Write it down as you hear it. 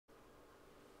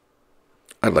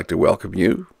I'd like to welcome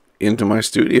you into my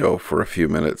studio for a few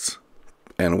minutes.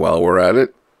 And while we're at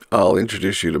it, I'll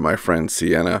introduce you to my friend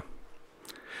Sienna.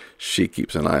 She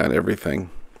keeps an eye on everything.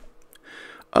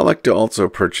 I like to also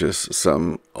purchase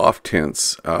some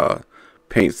off-tints,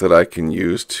 paints that I can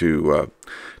use to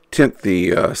tint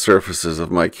the surfaces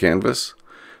of my canvas.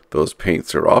 Those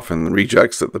paints are often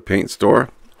rejects at the paint store,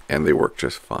 and they work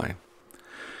just fine.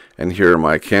 And here are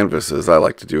my canvases. I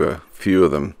like to do a few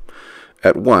of them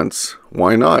at once.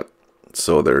 Why not?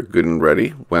 So they're good and ready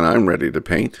when I'm ready to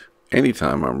paint,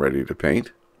 anytime I'm ready to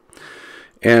paint.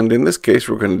 And in this case,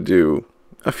 we're going to do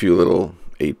a few little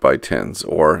 8x10s,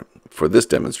 or for this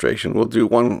demonstration, we'll do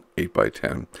one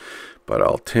 8x10, but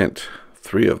I'll tint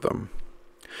 3 of them.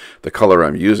 The color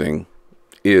I'm using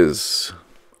is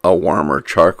a warmer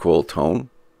charcoal tone,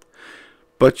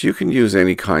 but you can use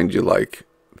any kind you like.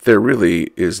 There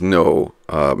really is no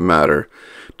matter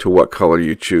to what color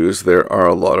you choose. There are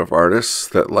a lot of artists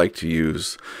that like to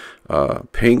use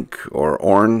pink or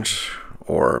orange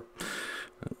or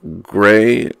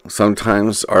gray.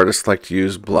 Sometimes artists like to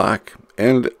use black,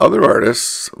 and other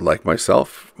artists, like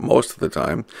myself, most of the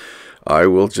time, I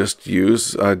will just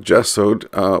use a gessoed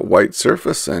white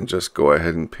surface and just go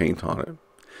ahead and paint on it.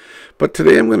 But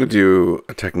today I'm going to do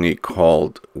a technique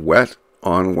called wet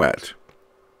on wet.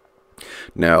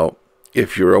 Now,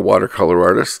 if you're a watercolor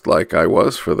artist like I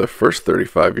was for the first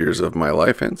 35 years of my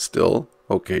life, and still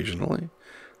occasionally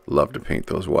love to paint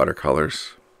those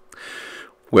watercolors,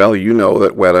 well, you know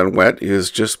that wet on wet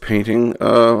is just painting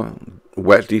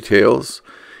wet details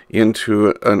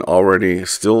into an already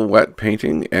still wet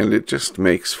painting, and it just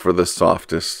makes for the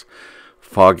softest,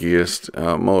 foggiest,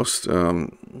 most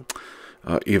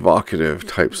evocative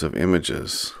types of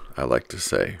images, I like to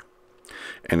say.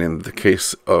 And in the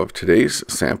case of today's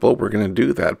sample, we're going to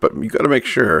do that. But you got to make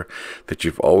sure that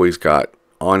you've always got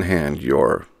on hand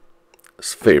your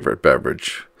favorite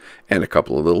beverage and a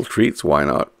couple of little treats. Why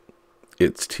not?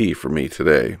 It's tea for me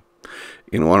today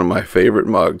in one of my favorite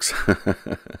mugs.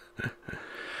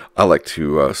 I like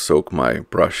to soak my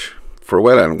brush for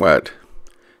wet on wet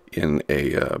in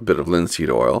a bit of linseed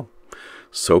oil.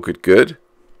 Soak it good.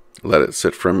 Let it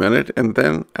sit for a minute, and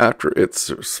then after it's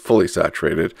fully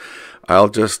saturated, I'll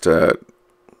just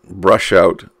brush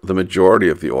out the majority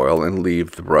of the oil and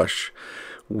leave the brush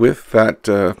with that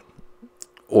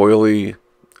oily,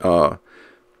 I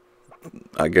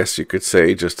guess you could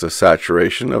say, just a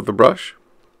saturation of the brush.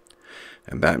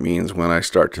 And that means when I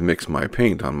start to mix my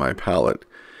paint on my palette,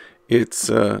 it's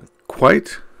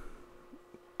quite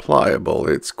pliable,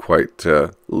 it's quite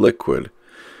liquid.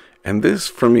 And this,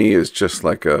 for me, is just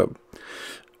like a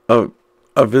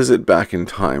visit back in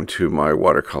time to my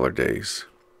watercolor days,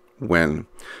 when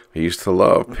I used to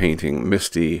love painting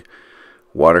misty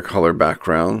watercolor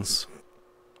backgrounds.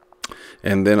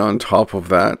 And then on top of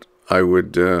that, I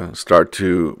would start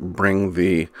to bring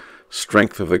the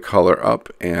strength of the color up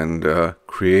and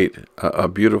create a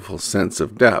beautiful sense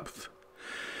of depth.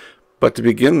 But to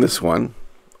begin this one,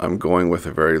 I'm going with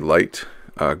a very light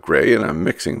gray, and I'm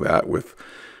mixing that with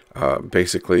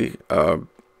basically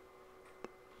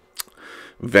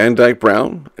Van Dyke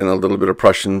brown and a little bit of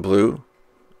Prussian blue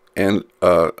and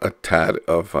a tad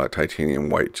of titanium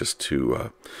white, just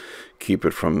to keep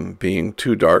it from being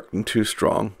too dark and too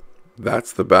strong.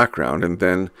 That's the background, and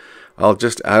then I'll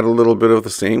just add a little bit of the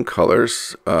same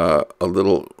colors, a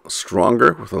little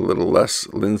stronger with a little less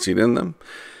linseed in them,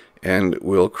 and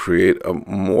we'll create a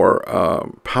more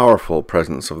powerful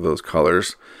presence of those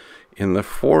colors in the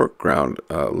foreground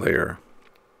layer.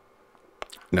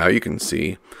 Now you can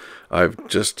see I've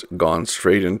just gone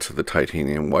straight into the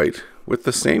titanium white with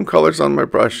the same colors on my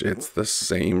brush. It's the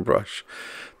same brush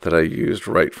that I used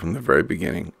right from the very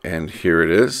beginning. And here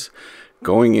it is,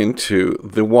 going into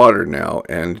the water now,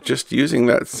 and just using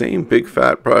that same big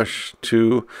fat brush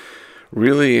to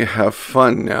really have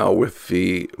fun now with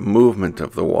the movement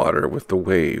of the water, with the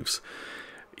waves.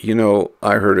 You know,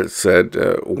 I heard it said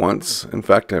once, in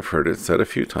fact, I've heard it said a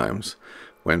few times,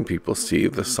 when people see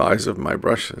the size of my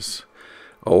brushes,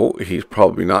 oh, he's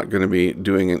probably not going to be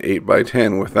doing an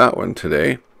 8x10 with that one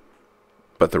today.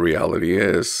 But the reality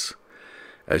is,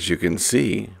 as you can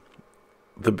see,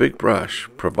 the big brush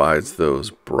provides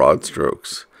those broad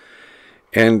strokes.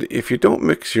 And if you don't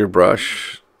mix your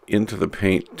brush into the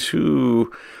paint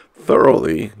too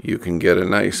thoroughly, you can get a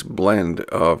nice blend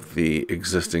of the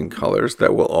existing colors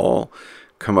that will all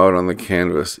come out on the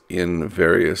canvas in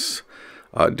various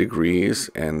degrees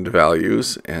and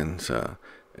values, and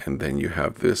then you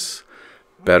have this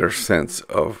better sense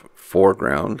of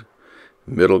foreground,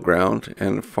 middle ground,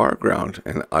 and foreground.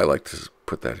 And I like to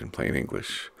put that in plain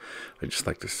English. I just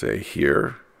like to say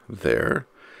here, there,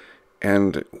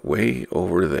 and way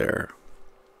over there.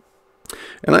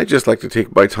 And I just like to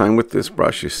take my time with this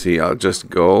brush. You see, I'll just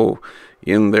go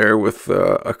in there with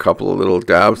a couple of little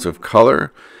dabs of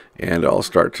color, and I'll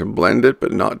start to blend it,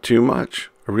 but not too much.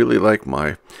 I really like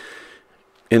my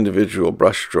individual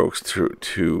brush strokes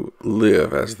to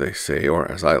live, as they say, or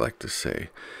as I like to say.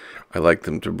 I like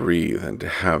them to breathe and to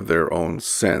have their own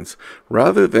sense,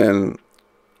 rather than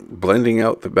blending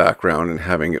out the background and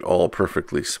having it all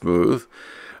perfectly smooth.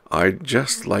 I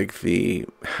just like the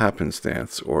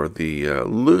happenstance or the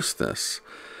looseness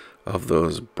of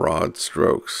those broad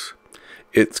strokes.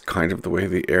 It's kind of the way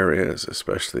the air is,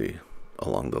 especially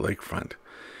along the lakefront.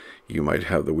 You might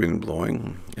have the wind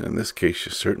blowing, and in this case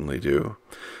you certainly do.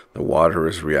 The water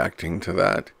is reacting to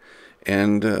that,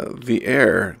 and the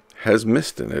air has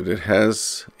mist in it. It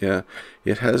has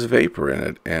vapor in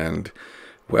it, and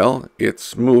well,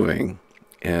 it's moving,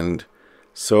 and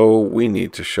so we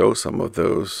need to show some of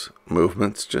those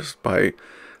movements just by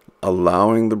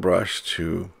allowing the brush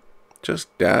to just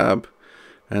dab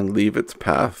and leave its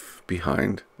path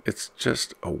behind. It's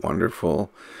just a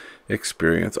wonderful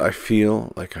experience. I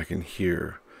feel like I can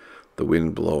hear the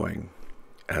wind blowing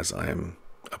as I'm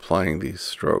applying these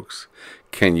strokes.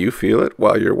 Can you feel it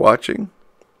while you're watching?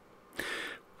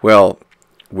 Well,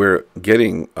 we're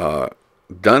getting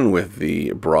done with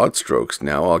the broad strokes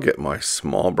now. I'll get my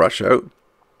small brush out,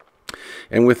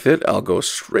 and with it I'll go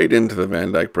straight into the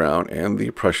Van Dyke Brown and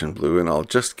the Prussian Blue, and I'll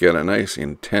just get a nice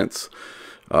intense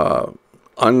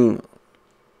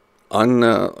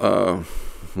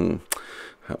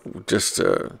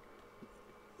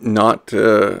not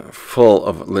full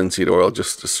of linseed oil,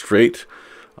 just a straight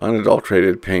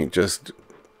unadulterated paint, just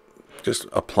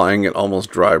applying it almost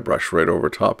dry brush right over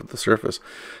top of the surface.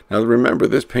 Now remember,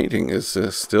 this painting is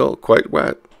still quite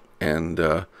wet, and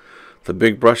the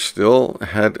big brush still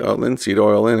had linseed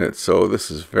oil in it, so this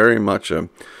is very much a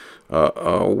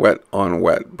wet on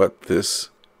wet. But this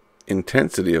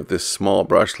intensity of this small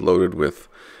brush loaded with,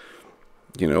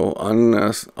 you know,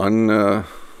 unliquefied,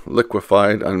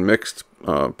 unmixed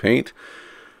paint,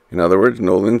 in other words,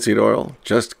 no linseed oil,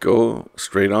 just go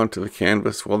straight onto the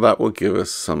canvas. Well, that will give us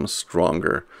some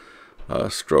stronger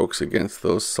strokes against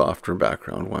those softer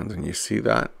background ones. And you see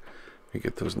that? We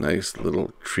get those nice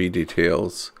little tree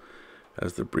details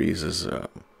as the breezes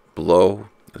blow,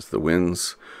 as the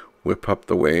winds whip up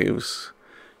the waves,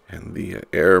 and the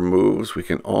air moves. We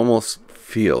can almost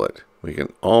feel it. We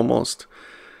can almost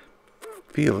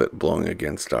feel it blowing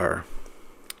against our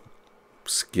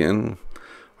skin,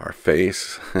 our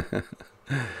face.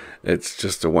 It's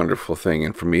just a wonderful thing,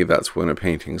 and for me, that's when a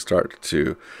painting starts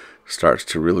to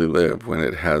really live, when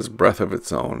it has breath of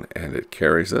its own, and it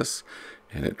carries us,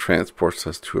 and it transports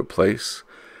us to a place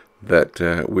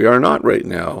that we are not right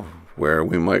now, where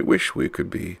we might wish we could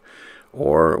be,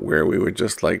 or where we would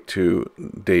just like to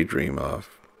daydream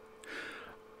of.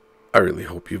 I really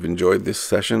hope you've enjoyed this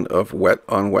session of Wet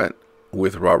on Wet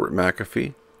with Robert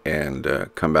McAfee, and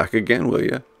come back again, will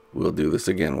you? We'll do this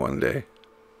again one day.